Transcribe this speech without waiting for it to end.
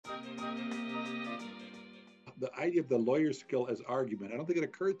the idea of the lawyer's skill as argument, I don't think it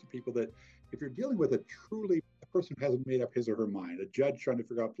occurs to people that if you're dealing with a person who hasn't made up his or her mind, a judge trying to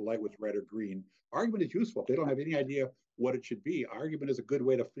figure out if the light was red or green, argument is useful. If they don't have any idea what it should be, argument is a good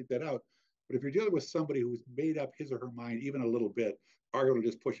way to figure that out. But if you're dealing with somebody who's made up his or her mind even a little bit, argument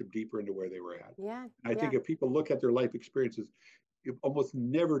will just push them deeper into where they were at. Yeah. And I think if people look at their life experiences, you've almost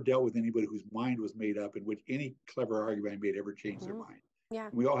never dealt with anybody whose mind was made up in which any clever argument made ever changed their mind. Yeah.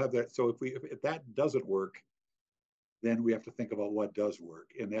 And we all have that. So if that doesn't work, then we have to think about what does work.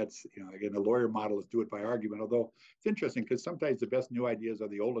 And that's, again, the lawyer model is do it by argument. Although it's interesting because sometimes the best new ideas are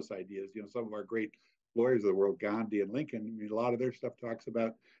the oldest ideas. Some of our great lawyers of the world, Gandhi and Lincoln, I mean, a lot of their stuff talks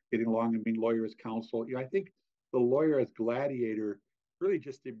about getting along and being lawyer as counsel. I think the lawyer as gladiator really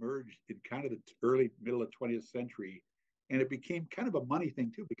just emerged in kind of the early middle of 20th century. And it became kind of a money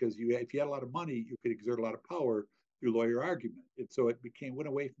thing too, because if you had a lot of money, you could exert a lot of power through lawyer argument. And so it went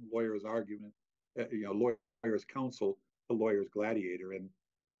away from lawyer as argument, lawyer as counsel, the lawyer as gladiator.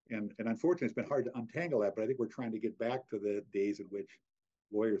 And unfortunately, it's been hard to untangle that, but I think we're trying to get back to the days in which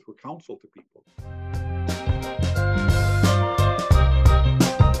lawyers were counsel to people.